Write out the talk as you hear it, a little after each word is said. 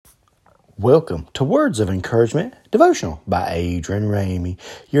Welcome to Words of Encouragement Devotional by Adrian Ramey.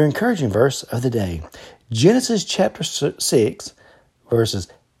 Your encouraging verse of the day, Genesis chapter 6, verses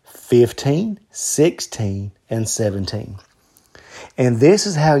 15, 16, and 17. And this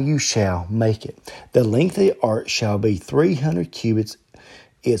is how you shall make it. The length of the ark shall be 300 cubits,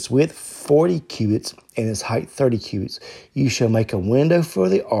 its width 40 cubits, and its height 30 cubits. You shall make a window for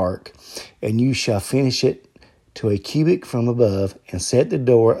the ark, and you shall finish it to a cubit from above, and set the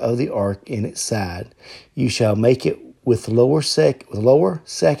door of the ark in its side. You shall make it with lower,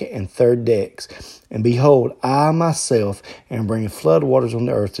 second, and third decks. And behold, I myself am bringing flood waters on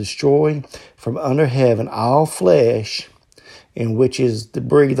the earth, destroying from under heaven all flesh, in which is the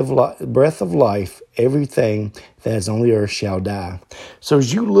breath of life. Everything that is on the earth shall die. So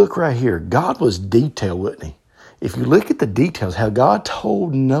as you look right here, God was detailed, wasn't he? If you look at the details, how God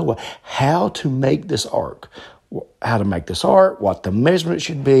told Noah how to make this ark, what the measurement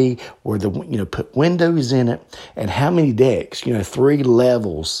should be, where put windows in it, and how many decks, 3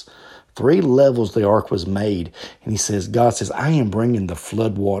 levels. 3 levels the ark was made. And God says, I am bringing the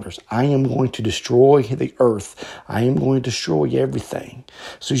flood waters. I am going to destroy the earth. I am going to destroy everything.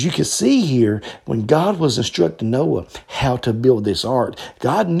 So as you can see here, when God was instructing Noah how to build this ark,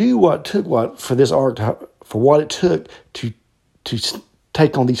 God knew what it took for this ark to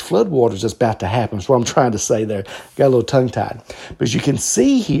take on these flood waters that's about to happen. That's what I'm trying to say there. Got a little tongue-tied. But as you can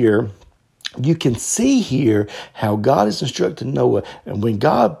see here how God is instructing Noah. And when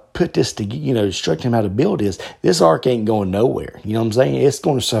God put this to, instruct him how to build this ark ain't going nowhere. You know what I'm saying? It's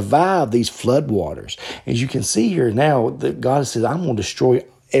going to survive these flood waters. As you can see here now, that God says, I'm going to destroy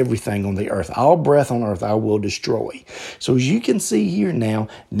everything on the earth. All breath on earth I will destroy. So as you can see here now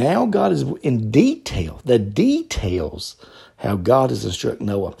God is in detail, the details, how God is instructing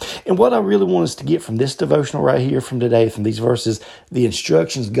Noah. And what I really want us to get from this devotional right here from today, from these verses, the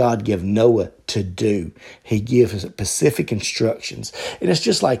instructions God gave Noah to do. He gives us specific instructions. And it's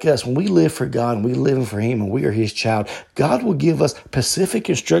just like us. When we live for God and we live for Him and we are His child, God will give us specific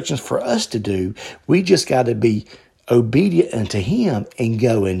instructions for us to do. We just got to be obedient unto Him and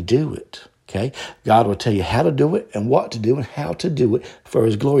go and do it. Okay, God will tell you how to do it and what to do and how to do it for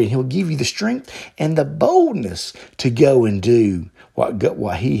His glory. And He'll give you the strength and the boldness to go and do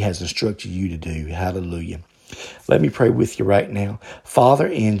what He has instructed you to do. Hallelujah. Let me pray with you right now. Father,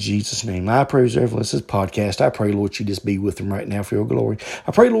 in Jesus' name, I pray as everyone listens to this podcast, I pray, Lord, you just be with them right now for your glory.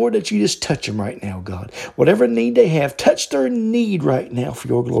 I pray, Lord, that you just touch them right now, God. Whatever need they have, touch their need right now for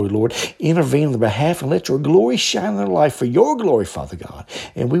your glory, Lord. Intervene on their behalf and let your glory shine in their life for your glory, Father God.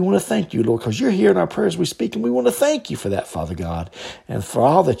 And we want to thank you, Lord, because you're hearing our prayers we speak, and we want to thank you for that, Father God, and for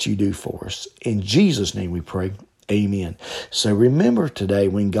all that you do for us. In Jesus' name we pray. Amen. So remember today,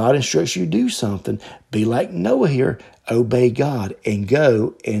 when God instructs you to do something, be like Noah here, obey God and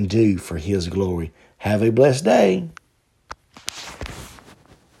go and do for His glory. Have a blessed day.